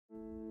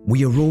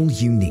We are all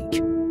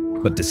unique.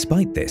 But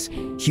despite this,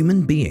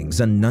 human beings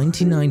are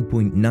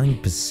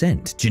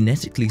 99.9%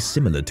 genetically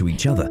similar to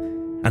each other,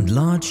 and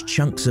large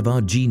chunks of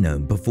our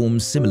genome perform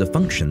similar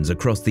functions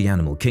across the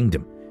animal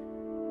kingdom.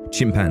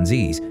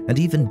 Chimpanzees and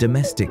even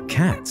domestic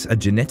cats are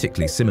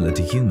genetically similar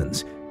to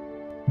humans.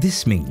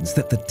 This means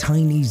that the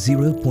tiny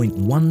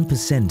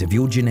 0.1% of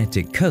your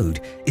genetic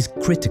code is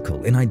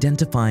critical in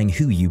identifying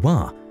who you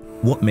are,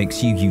 what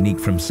makes you unique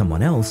from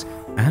someone else,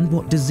 and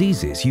what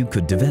diseases you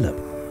could develop.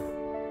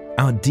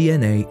 Our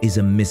DNA is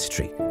a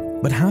mystery,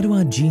 but how do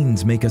our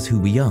genes make us who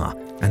we are,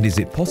 and is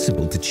it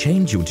possible to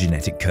change your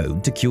genetic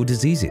code to cure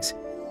diseases?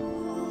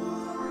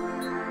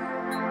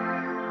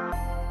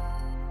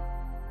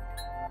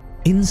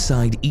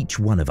 Inside each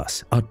one of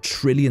us are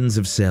trillions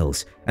of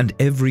cells, and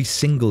every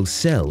single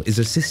cell is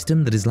a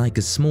system that is like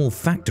a small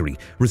factory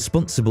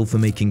responsible for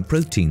making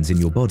proteins in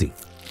your body.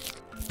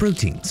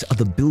 Proteins are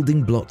the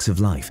building blocks of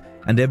life,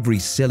 and every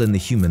cell in the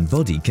human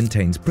body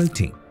contains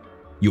protein.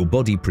 Your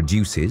body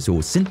produces or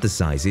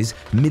synthesizes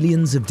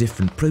millions of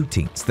different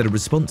proteins that are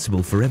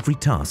responsible for every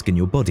task in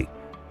your body.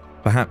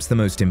 Perhaps the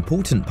most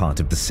important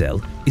part of the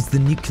cell is the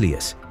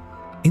nucleus.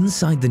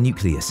 Inside the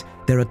nucleus,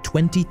 there are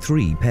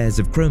 23 pairs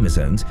of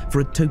chromosomes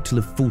for a total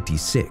of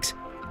 46.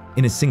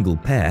 In a single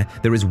pair,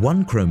 there is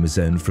one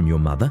chromosome from your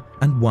mother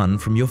and one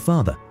from your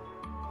father.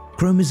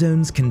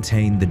 Chromosomes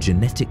contain the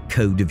genetic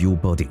code of your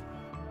body.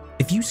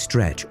 If you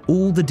stretch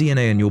all the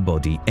DNA in your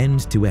body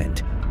end to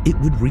end, it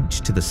would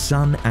reach to the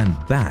sun and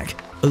back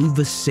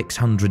over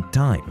 600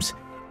 times.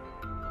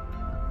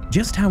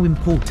 Just how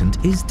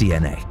important is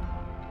DNA?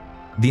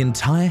 The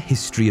entire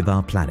history of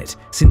our planet,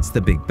 since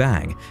the Big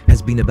Bang,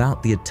 has been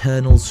about the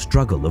eternal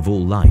struggle of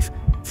all life,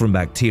 from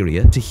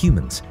bacteria to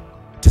humans,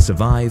 to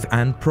survive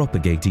and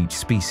propagate each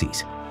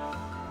species.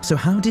 So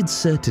how did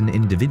certain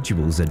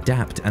individuals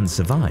adapt and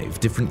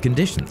survive different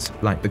conditions,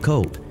 like the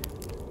cold?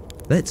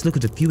 Let's look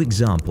at a few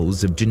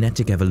examples of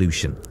genetic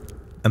evolution.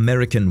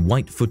 American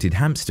white-footed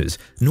hamsters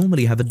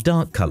normally have a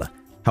dark color.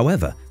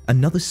 However,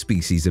 another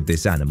species of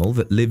this animal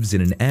that lives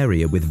in an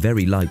area with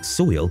very light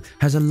soil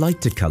has a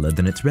lighter color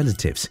than its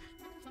relatives.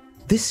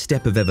 This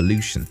step of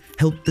evolution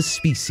helped the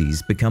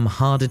species become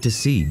harder to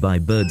see by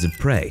birds of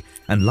prey,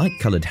 and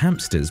light-colored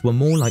hamsters were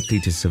more likely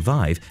to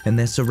survive in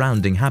their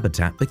surrounding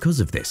habitat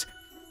because of this.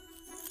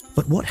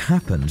 But what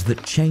happened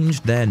that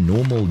changed their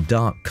normal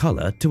dark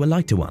color to a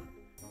lighter one?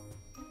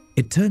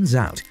 It turns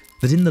out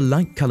that in the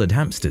light-colored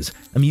hamsters,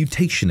 a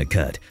mutation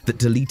occurred that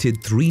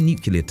deleted 3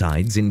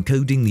 nucleotides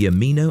encoding the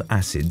amino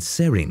acid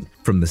serine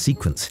from the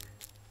sequence.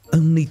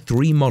 Only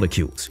 3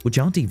 molecules, which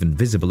aren't even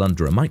visible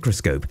under a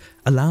microscope,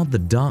 allowed the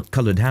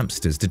dark-colored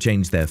hamsters to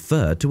change their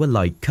fur to a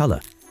light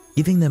color,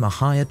 giving them a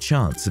higher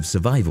chance of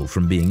survival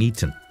from being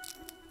eaten.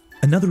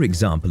 Another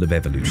example of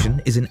evolution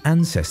is an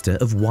ancestor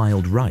of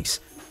wild rice.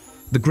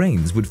 The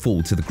grains would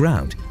fall to the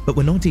ground, but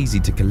were not easy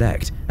to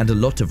collect, and a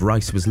lot of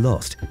rice was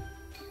lost.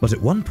 But at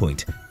one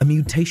point, a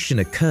mutation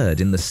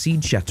occurred in the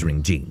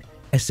seed-shattering gene,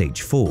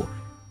 SH4,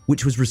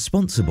 which was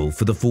responsible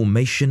for the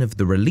formation of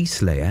the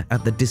release layer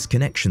at the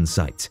disconnection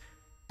sites.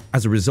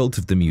 As a result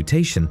of the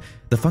mutation,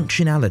 the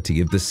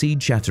functionality of the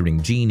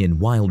seed-shattering gene in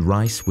wild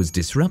rice was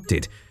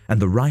disrupted, and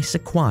the rice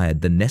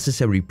acquired the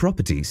necessary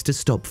properties to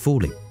stop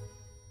falling.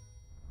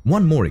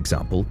 One more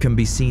example can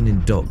be seen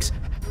in dogs.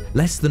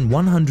 Less than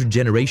 100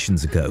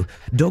 generations ago,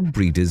 dog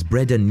breeders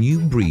bred a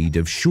new breed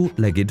of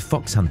short-legged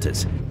fox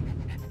hunters.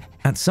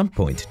 At some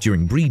point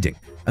during breeding,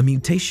 a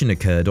mutation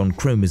occurred on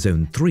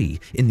chromosome 3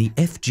 in the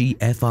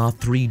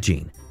FGFR3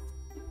 gene.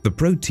 The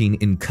protein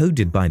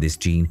encoded by this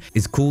gene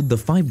is called the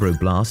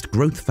fibroblast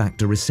growth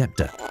factor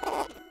receptor.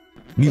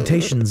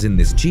 Mutations in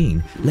this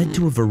gene led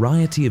to a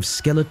variety of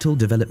skeletal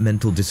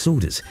developmental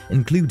disorders,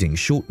 including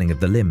shortening of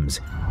the limbs.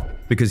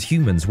 Because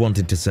humans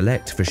wanted to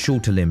select for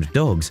shorter-limbed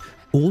dogs,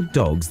 all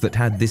dogs that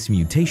had this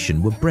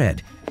mutation were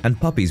bred, and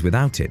puppies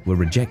without it were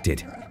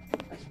rejected.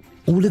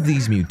 All of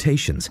these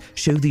mutations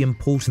show the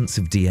importance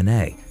of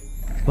DNA.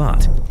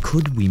 But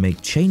could we make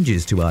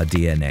changes to our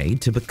DNA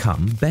to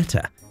become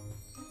better?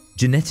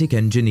 Genetic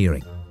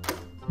engineering.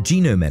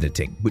 Genome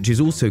editing, which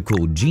is also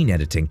called gene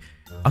editing,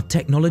 are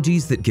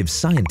technologies that give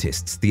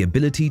scientists the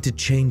ability to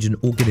change an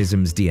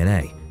organism's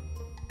DNA.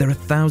 There are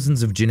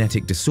thousands of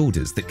genetic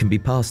disorders that can be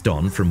passed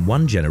on from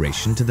one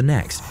generation to the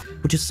next,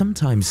 which are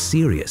sometimes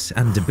serious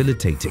and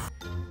debilitating.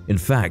 In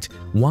fact,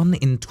 1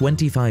 in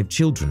 25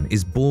 children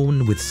is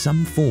born with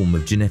some form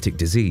of genetic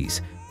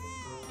disease.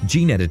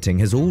 Gene editing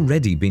has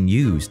already been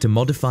used to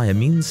modify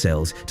immune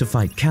cells to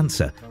fight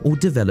cancer or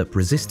develop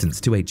resistance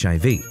to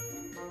HIV.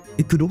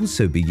 It could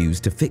also be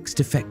used to fix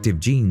defective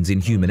genes in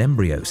human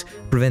embryos,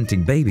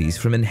 preventing babies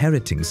from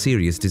inheriting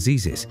serious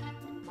diseases.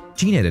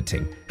 Gene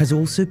editing has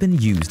also been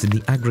used in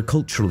the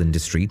agricultural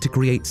industry to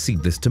create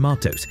seedless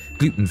tomatoes,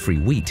 gluten-free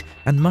wheat,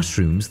 and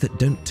mushrooms that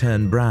don't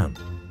turn brown.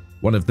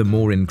 One of the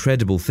more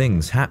incredible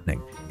things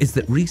happening is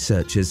that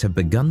researchers have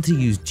begun to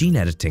use gene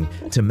editing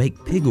to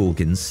make pig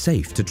organs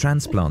safe to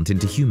transplant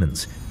into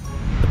humans.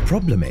 The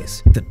problem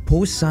is that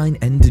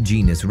porcine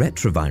endogenous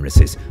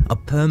retroviruses are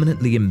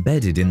permanently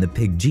embedded in the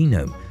pig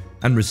genome,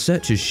 and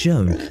research has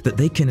shown that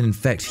they can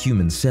infect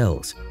human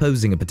cells,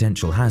 posing a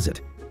potential hazard.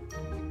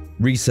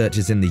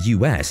 Researchers in the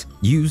US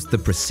used the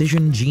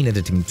precision gene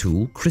editing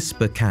tool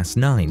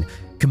CRISPR-Cas9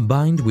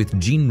 combined with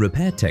gene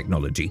repair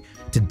technology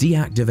to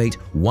deactivate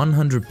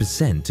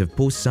 100% of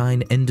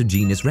porcine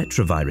endogenous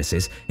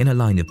retroviruses in a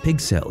line of pig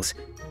cells.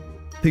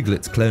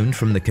 Piglets cloned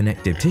from the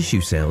connective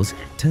tissue cells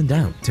turned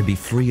out to be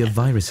free of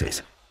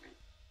viruses.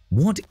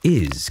 What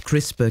is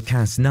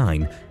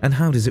CRISPR-Cas9 and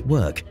how does it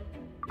work?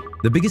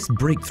 The biggest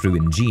breakthrough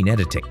in gene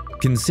editing,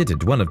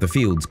 considered one of the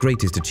field's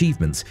greatest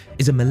achievements,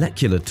 is a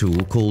molecular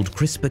tool called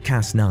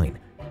CRISPR-Cas9.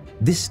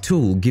 This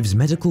tool gives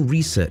medical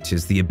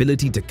researchers the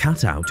ability to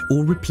cut out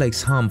or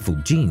replace harmful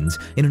genes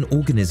in an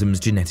organism's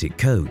genetic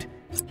code.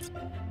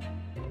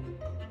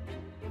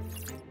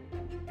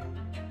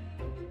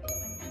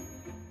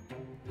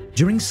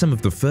 During some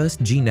of the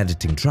first gene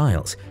editing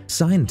trials,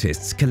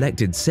 scientists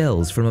collected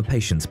cells from a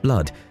patient's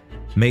blood,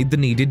 made the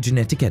needed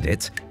genetic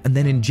edits, and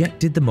then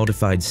injected the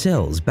modified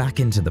cells back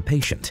into the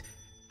patient.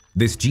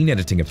 This gene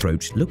editing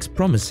approach looks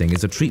promising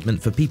as a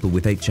treatment for people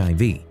with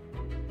HIV.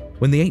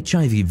 When the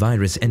HIV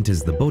virus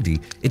enters the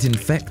body, it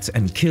infects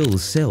and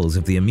kills cells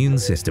of the immune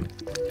system.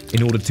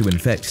 In order to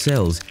infect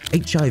cells,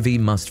 HIV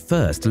must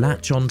first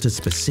latch onto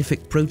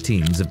specific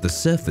proteins of the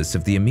surface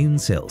of the immune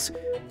cells.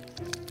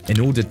 In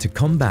order to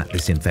combat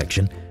this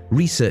infection,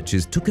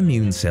 researchers took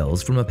immune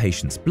cells from a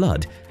patient's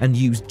blood and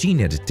used gene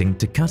editing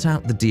to cut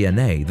out the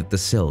DNA that the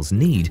cells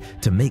need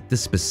to make the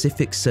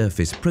specific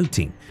surface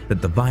protein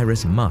that the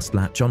virus must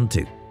latch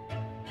onto.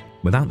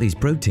 Without these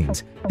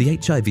proteins, the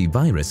HIV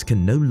virus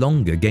can no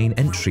longer gain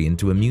entry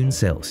into immune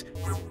cells.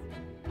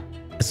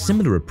 A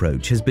similar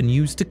approach has been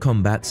used to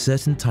combat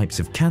certain types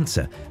of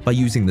cancer by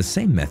using the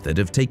same method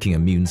of taking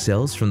immune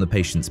cells from the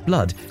patient's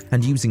blood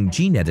and using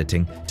gene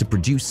editing to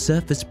produce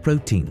surface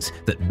proteins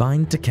that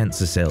bind to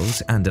cancer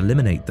cells and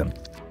eliminate them.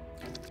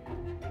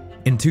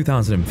 In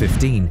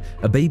 2015,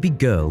 a baby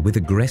girl with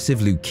aggressive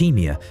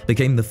leukemia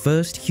became the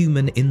first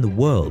human in the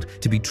world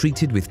to be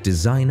treated with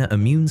designer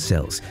immune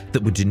cells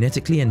that were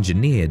genetically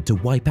engineered to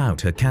wipe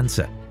out her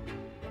cancer.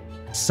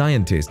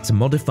 Scientists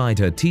modified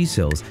her T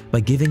cells by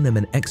giving them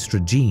an extra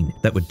gene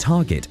that would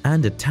target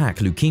and attack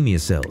leukemia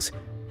cells.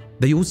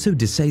 They also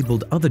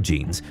disabled other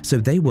genes so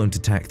they won't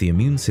attack the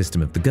immune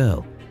system of the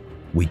girl.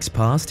 Weeks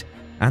passed,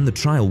 and the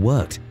trial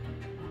worked.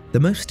 The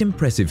most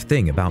impressive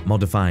thing about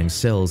modifying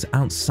cells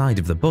outside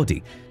of the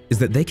body is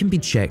that they can be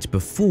checked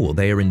before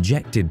they are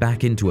injected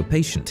back into a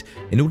patient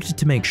in order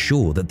to make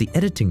sure that the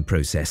editing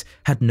process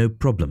had no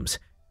problems.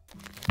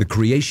 The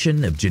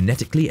creation of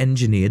genetically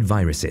engineered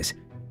viruses.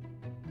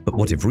 But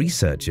what if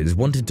researchers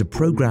wanted to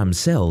program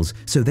cells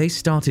so they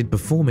started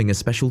performing a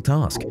special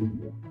task?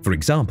 For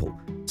example,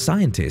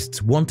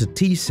 scientists want a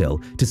T cell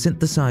to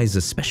synthesize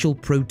a special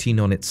protein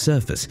on its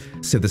surface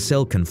so the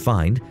cell can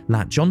find,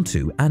 latch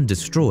onto, and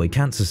destroy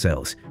cancer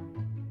cells.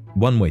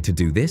 One way to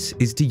do this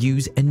is to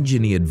use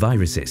engineered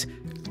viruses.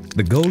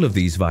 The goal of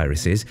these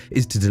viruses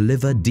is to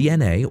deliver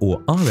DNA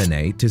or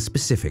RNA to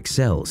specific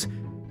cells.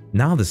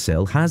 Now the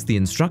cell has the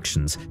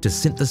instructions to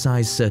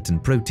synthesize certain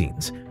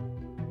proteins.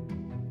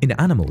 In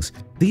animals,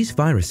 these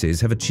viruses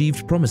have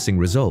achieved promising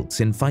results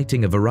in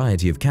fighting a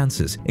variety of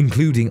cancers,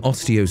 including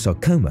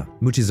osteosarcoma,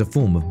 which is a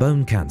form of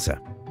bone cancer.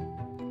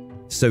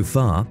 So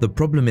far, the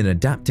problem in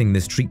adapting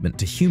this treatment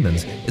to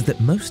humans is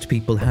that most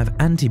people have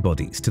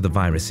antibodies to the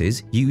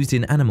viruses used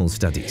in animal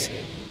studies.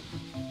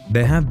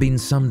 There have been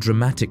some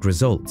dramatic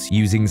results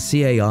using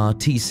CAR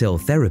T-cell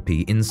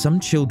therapy in some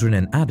children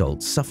and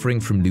adults suffering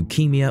from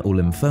leukemia or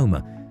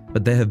lymphoma,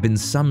 but there have been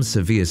some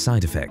severe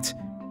side effects.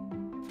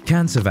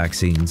 Cancer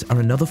vaccines are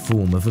another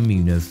form of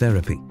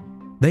immunotherapy.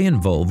 They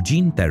involve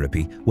gene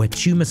therapy where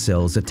tumor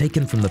cells are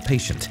taken from the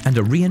patient and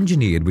are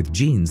re-engineered with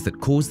genes that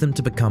cause them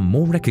to become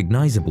more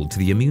recognizable to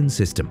the immune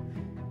system.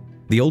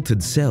 The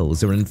altered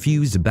cells are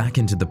infused back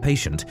into the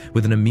patient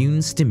with an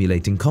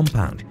immune-stimulating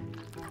compound.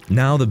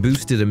 Now the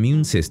boosted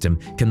immune system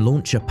can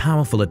launch a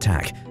powerful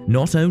attack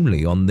not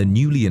only on the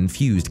newly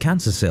infused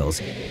cancer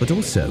cells, but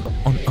also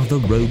on other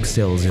rogue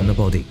cells in the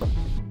body.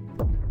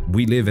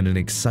 We live in an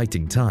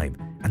exciting time,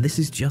 and this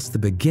is just the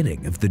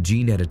beginning of the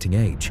gene editing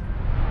age.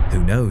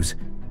 Who knows,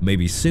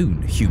 maybe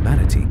soon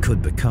humanity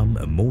could become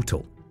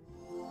immortal.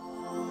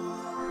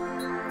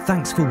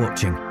 Thanks for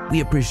watching,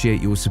 we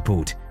appreciate your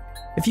support.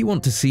 If you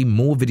want to see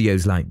more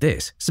videos like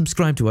this,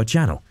 subscribe to our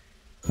channel.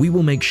 We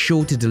will make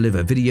sure to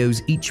deliver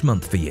videos each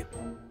month for you.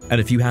 And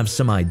if you have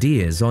some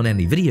ideas on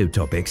any video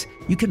topics,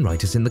 you can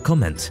write us in the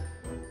comments.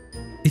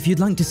 If you'd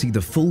like to see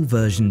the full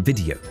version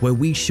video where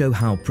we show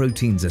how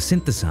proteins are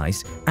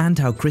synthesized and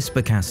how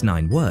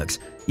CRISPR-Cas9 works,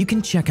 you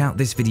can check out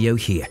this video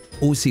here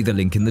or see the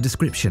link in the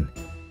description.